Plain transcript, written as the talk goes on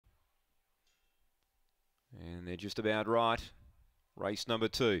And they're just about right. Race number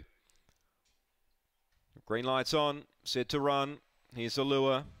 2. Green light's on, set to run. Here's the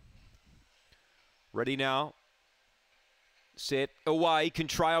lure. Ready now. Set, away.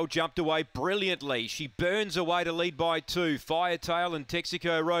 Contrail jumped away brilliantly. She burns away to lead by 2. Firetail and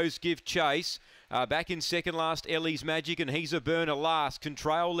Texaco Rose give chase. Back in second last, Ellie's Magic, and He's a Burner last.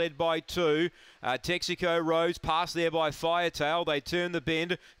 Contrail led by 2. Texaco Rose passed there by Firetail. They turn the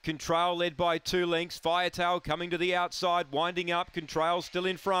bend. Contrail led by 2 lengths. Firetail coming to the outside, winding up. Contrail still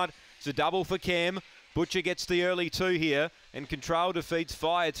in front. It's a double for Cam. Butcher gets the early 2 here, and Contrail defeats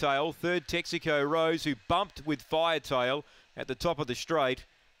Firetail. Third, Texaco Rose, who bumped with Firetail at the top of the straight.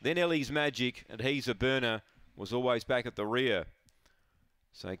 Then Ellie's Magic, and He's a Burner was always back at the rear.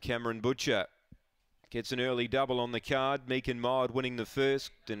 So Cameron Butcher gets an early double on the card. Meek and Mild winning the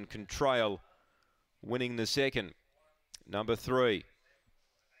first, and Contrail winning the second. Number 3,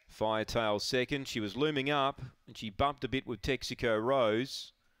 Firetail second. She was looming up, and she bumped a bit with Texaco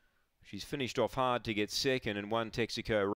Rose. She's finished off hard to get second and won Texaco